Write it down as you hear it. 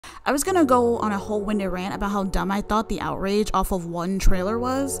I was gonna go on a whole winded rant about how dumb I thought the outrage off of one trailer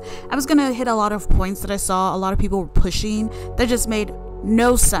was. I was gonna hit a lot of points that I saw a lot of people were pushing that just made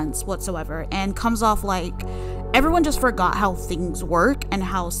no sense whatsoever and comes off like everyone just forgot how things work and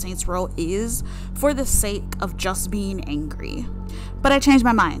how Saints Row is for the sake of just being angry. But I changed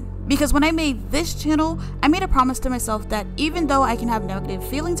my mind, because when I made this channel, I made a promise to myself that even though I can have negative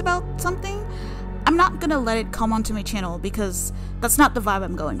feelings about something, I'm not gonna let it come onto my channel, because that's not the vibe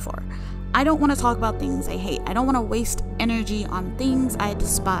I'm going for. I don't want to talk about things I hate. I don't want to waste energy on things I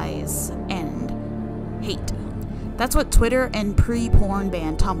despise and hate. That's what Twitter and pre-porn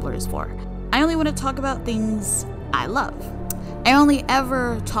ban Tumblr is for. I only want to talk about things I love. I only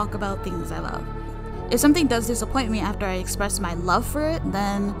ever talk about things I love. If something does disappoint me after I express my love for it,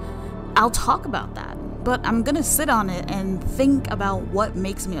 then I'll talk about that. But I'm gonna sit on it and think about what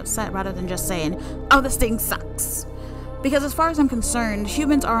makes me upset rather than just saying, oh, this thing sucks. Because as far as I'm concerned,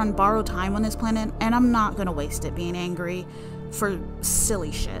 humans are on borrowed time on this planet, and I'm not gonna waste it being angry for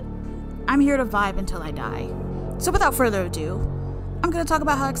silly shit. I'm here to vibe until I die. So without further ado, I'm gonna talk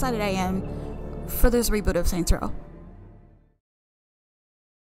about how excited I am for this reboot of Saints Row.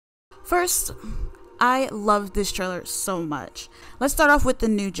 First, I love this trailer so much. Let's start off with the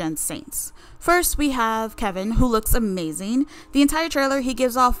new gen Saints. First, we have Kevin, who looks amazing. The entire trailer, he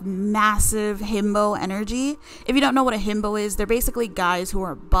gives off massive himbo energy. If you don't know what a himbo is, they're basically guys who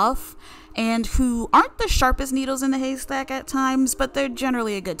are buff and who aren't the sharpest needles in the haystack at times, but they're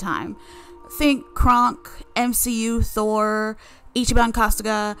generally a good time. Think Kronk, MCU, Thor, Ichiban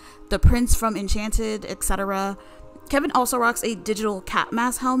Kasuga, the Prince from Enchanted, etc. Kevin also rocks a digital cat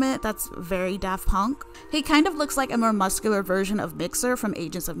mask helmet that's very Daft Punk. He kind of looks like a more muscular version of Mixer from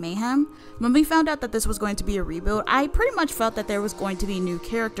Agents of Mayhem. When we found out that this was going to be a reboot, I pretty much felt that there was going to be new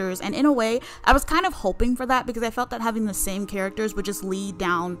characters, and in a way, I was kind of hoping for that because I felt that having the same characters would just lead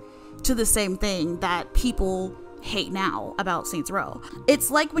down to the same thing that people hate now about Saints Row. It's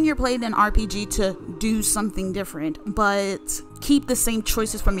like when you're playing an RPG to do something different, but keep the same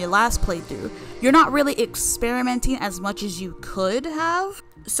choices from your last playthrough. You're not really experimenting as much as you could have.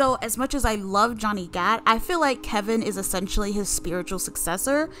 So as much as I love Johnny Gat, I feel like Kevin is essentially his spiritual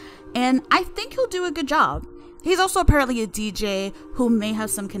successor, and I think he'll do a good job. He's also apparently a DJ who may have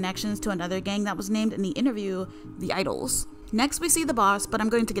some connections to another gang that was named in the interview The Idols. Next, we see the boss, but I'm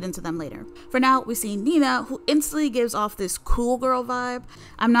going to get into them later. For now, we see Nina, who instantly gives off this cool girl vibe.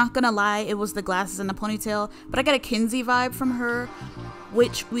 I'm not gonna lie, it was the glasses and the ponytail, but I got a Kinsey vibe from her,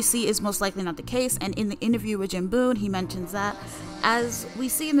 which we see is most likely not the case, and in the interview with Jim Boone, he mentions that. As we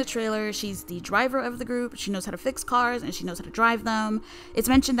see in the trailer, she's the driver of the group, she knows how to fix cars, and she knows how to drive them. It's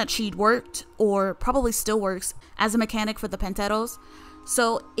mentioned that she'd worked, or probably still works, as a mechanic for the Penteros.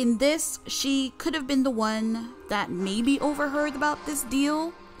 So in this, she could have been the one that maybe overheard about this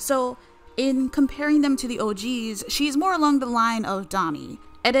deal. So in comparing them to the OGs, she's more along the line of Donnie.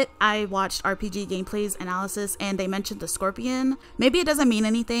 Edit, I watched RPG gameplays analysis and they mentioned the scorpion. Maybe it doesn't mean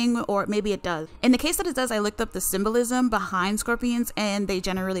anything, or maybe it does. In the case that it does, I looked up the symbolism behind scorpions, and they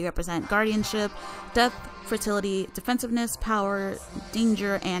generally represent guardianship, death, fertility, defensiveness, power,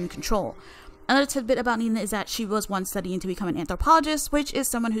 danger, and control. Another tidbit about Nina is that she was once studying to become an anthropologist, which is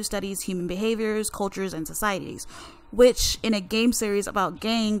someone who studies human behaviors, cultures, and societies, which in a game series about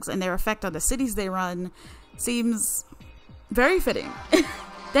gangs and their effect on the cities they run seems very fitting.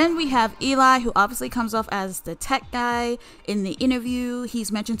 Then we have Eli, who obviously comes off as the tech guy. In the interview, he's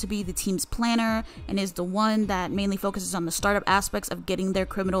mentioned to be the team's planner and is the one that mainly focuses on the startup aspects of getting their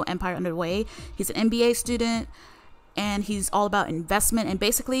criminal empire underway. He's an MBA student, and he's all about investment, and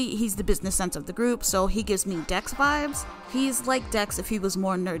basically he's the business sense of the group, so he gives me Dex vibes. He's like Dex if he was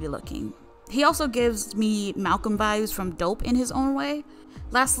more nerdy looking. He also gives me Malcolm vibes from Dope in his own way.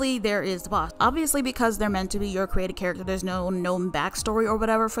 Lastly, there is the boss. Obviously, because they're meant to be your created character, there's no known backstory or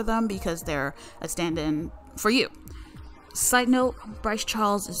whatever for them because they're a stand-in for you. Side note, Bryce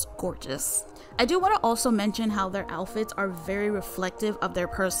Charles is gorgeous. I do want to also mention how their outfits are very reflective of their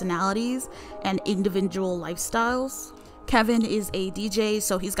personalities and individual lifestyles. Kevin is a DJ,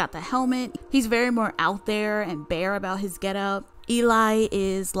 so he's got the helmet. He's very more out there and bare about his getup. Eli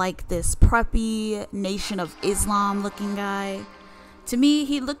is like this preppy Nation of Islam looking guy. To me,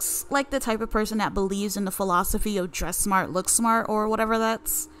 he looks like the type of person that believes in the philosophy of dress smart, look smart, or whatever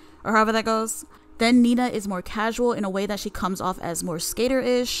that's, or however that goes. Then Nina is more casual in a way that she comes off as more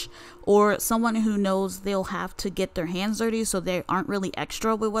skater-ish, or someone who knows they'll have to get their hands dirty so they aren't really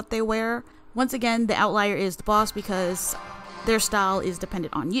extra with what they wear. Once again, the outlier is the boss because their style is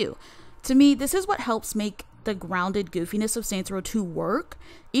dependent on you. To me, this is what helps make the grounded goofiness of Saints Row to work.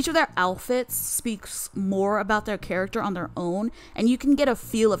 Each of their outfits speaks more about their character on their own, and you can get a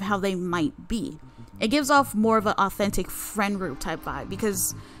feel of how they might be. It gives off more of an authentic friend group type vibe,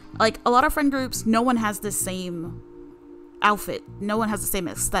 because like a lot of friend groups, no one has the same outfit, no one has the same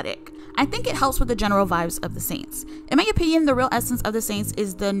aesthetic. I think it helps with the general vibes of the Saints. In my opinion, the real essence of the Saints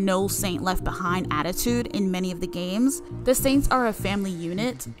is the no saint left behind attitude in many of the games. The Saints are a family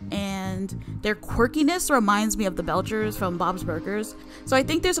unit, and their quirkiness reminds me of the Belchers from Bob's Burgers. So I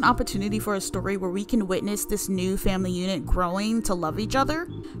think there's an opportunity for a story where we can witness this new family unit growing to love each other.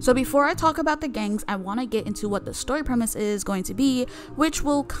 So before I talk about the gangs, I want to get into what the story premise is going to be, which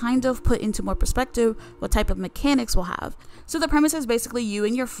will kind of put into more perspective what type of mechanics we'll have. So the premise is basically you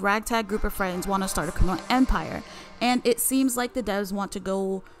and your ragtag group of friends want to start a criminal empire, and it seems like the devs want to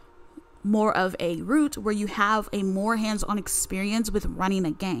go more of a route where you have a more hands-on experience with running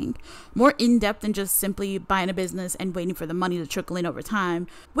a gang, more in-depth than just simply buying a business and waiting for the money to trickle in over time,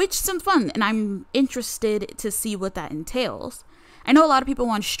 which sounds fun, and I'm interested to see what that entails. I know a lot of people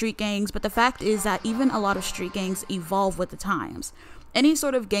want street gangs, but the fact is that even a lot of street gangs evolve with the times. Any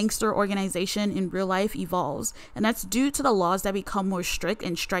sort of gangster organization in real life evolves, and that's due to the laws that become more strict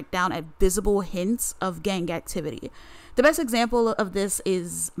and strike down at visible hints of gang activity. The best example of this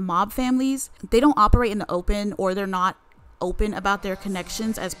is mob families. They don't operate in the open, or they're not open about their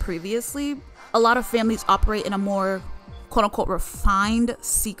connections as previously. A lot of families operate in a more quote-unquote refined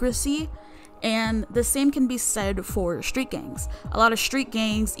secrecy, and the same can be said for street gangs. A lot of street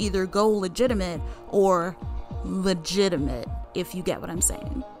gangs either go legitimate or legitimate, if you get what I'm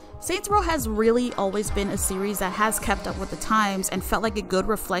saying. Saints Row has really always been a series that has kept up with the times and felt like a good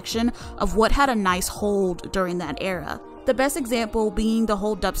reflection of what had a nice hold during that era. The best example being the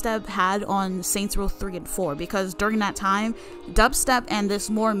whole dubstep had on Saints Row 3 and 4, because during that time, dubstep and this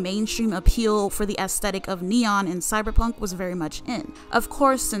more mainstream appeal for the aesthetic of neon and cyberpunk was very much in. Of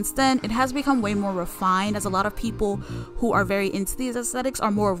course, since then, it has become way more refined, as a lot of people who are very into these aesthetics are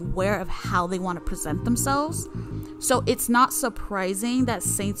more aware of how they want to present themselves. So it's not surprising that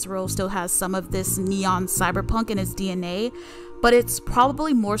Saints Row still has some of this neon cyberpunk in its DNA, but it's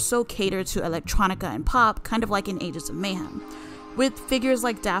probably more so catered to electronica and pop, kind of like in Agents of Mayhem. With figures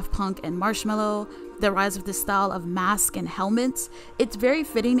like Daft Punk and Marshmello, the rise of this style of mask and helmets, it's very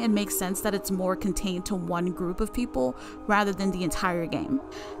fitting and makes sense that it's more contained to one group of people rather than the entire game.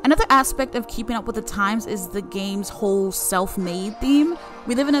 Another aspect of keeping up with the times is the game's whole self-made theme.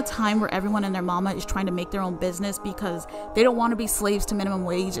 We live in a time where everyone and their mama is trying to make their own business because they don't want to be slaves to minimum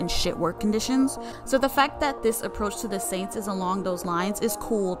wage and shit work conditions. So the fact that this approach to the Saints is along those lines is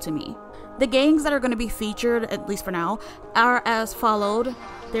cool to me. The gangs that are going to be featured, at least for now, are as followed.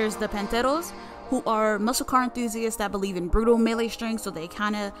 There's the Panteros, who are muscle car enthusiasts that believe in brutal melee strength, so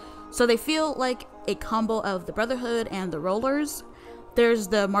they feel like a combo of the Brotherhood and the Rollers. There's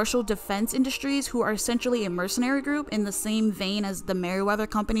the Martial Defense Industries, who are essentially a mercenary group in the same vein as the Merryweather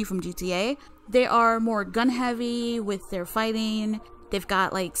Company from GTA. They are more gun heavy with their fighting. They've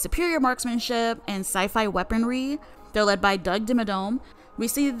got like superior marksmanship and sci-fi weaponry. They're led by Doug Dimmadome. We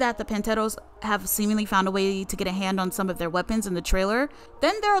see that the Panteros have seemingly found a way to get a hand on some of their weapons in the trailer.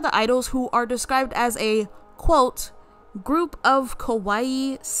 Then there are the Idols, who are described as a, quote, group of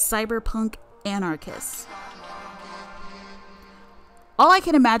kawaii cyberpunk anarchists. All I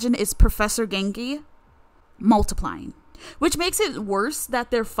can imagine is Professor Genki multiplying, which makes it worse that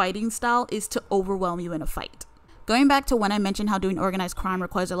their fighting style is to overwhelm you in a fight. Going back to when I mentioned how doing organized crime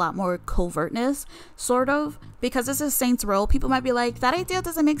requires a lot more covertness, sort of, because this is Saints Row, people might be like, that idea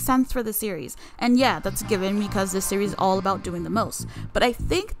doesn't make sense for the series. And yeah, that's a given because this series is all about doing the most. But I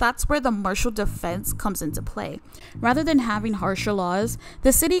think that's where the martial defense comes into play. Rather than having harsher laws,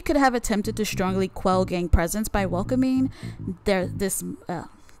 the city could have attempted to strongly quell gang presence by welcoming this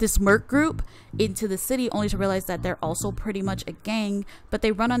merc group into the city, only to realize that they're also pretty much a gang, but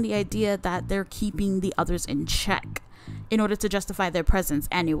they run on the idea that they're keeping the others in check in order to justify their presence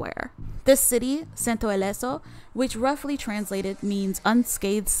anywhere. This city, Santo Ileso, which roughly translated means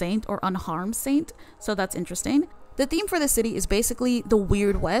unscathed saint or unharmed saint, so that's interesting. The theme for the city is basically the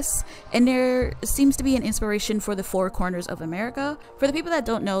Weird West, and there seems to be an inspiration for the Four Corners of America. For the people that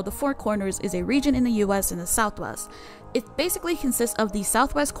don't know, the Four Corners is a region in the US in the Southwest. It basically consists of the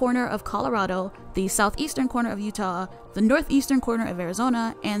southwest corner of Colorado, the southeastern corner of Utah, the northeastern corner of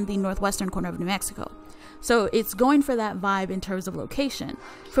Arizona, and the northwestern corner of New Mexico. So it's going for that vibe in terms of location.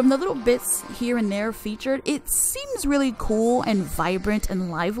 From the little bits here and there featured, it seems really cool and vibrant and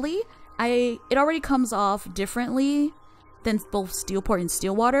lively. It already comes off differently than both Steelport and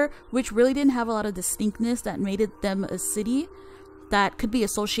Stillwater, which really didn't have a lot of distinctness that made them a city. that could be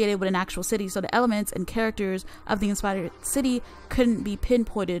associated with an actual city, so the elements and characters of the inspired city couldn't be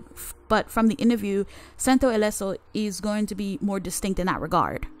pinpointed, but from the interview, Santo Ileso is going to be more distinct in that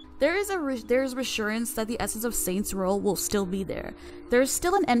regard. There's reassurance that the essence of Saints Row will still be there. There's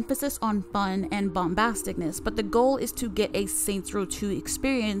still an emphasis on fun and bombasticness, but the goal is to get a Saints Row 2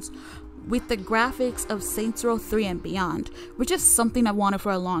 experience with the graphics of Saints Row 3 and beyond, which is something I wanted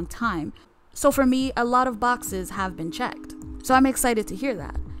for a long time. So for me, a lot of boxes have been checked. So I'm excited to hear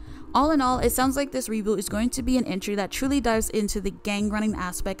that. All in all, it sounds like this reboot is going to be an entry that truly dives into the gang running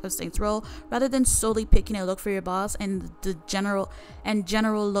aspect of Saints Row, rather than solely picking a look for your boss and the general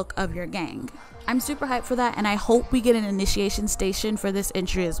look of your gang. I'm super hyped for that, and I hope we get an initiation station for this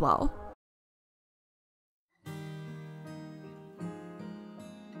entry as well.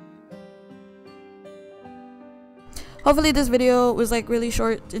 Hopefully this video was like really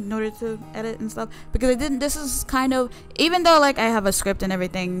short in order to edit and stuff, because this is kind of, even though like I have a script and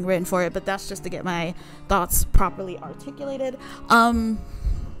everything written for it, but that's just to get my thoughts properly articulated.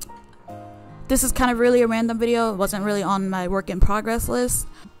 This is kind of really a random video. It wasn't really on my work in progress list.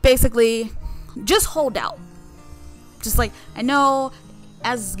 Basically, just hold out. Just like, I know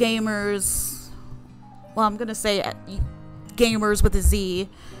as gamers, well, I'm gonna say gamers with a Z,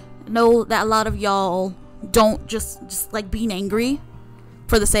 know that a lot of y'all don't just like being angry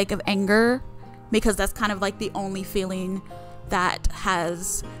for the sake of anger, because that's kind of like the only feeling that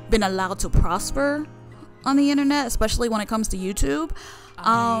has been allowed to prosper on the internet, especially when it comes to YouTube.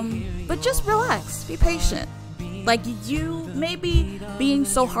 But just relax, be patient. Like, you may be being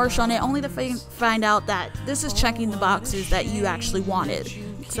so harsh on it only to find out that this is checking the boxes that you actually wanted.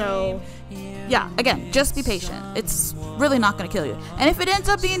 So yeah, again, just be patient. It's really not going to kill you. And if it ends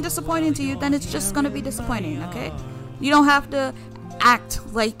up being disappointing to you, then it's just going to be disappointing, okay? You don't have to act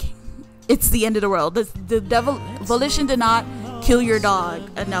like it's the end of the world. Volition did not kill your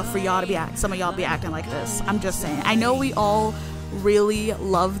dog enough for y'all to be some of y'all be acting like this. I'm just saying. I know we all really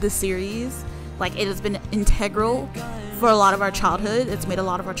love the series. Like, it has been integral for a lot of our childhood. It's made a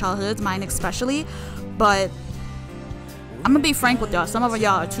lot of our childhoods, mine especially. But I'm gonna be frank with y'all, some of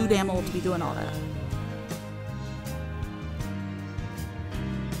y'all are too damn old to be doing all that.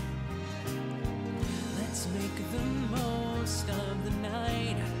 Let's make the most of the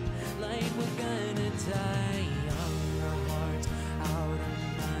night, like we're gonna die.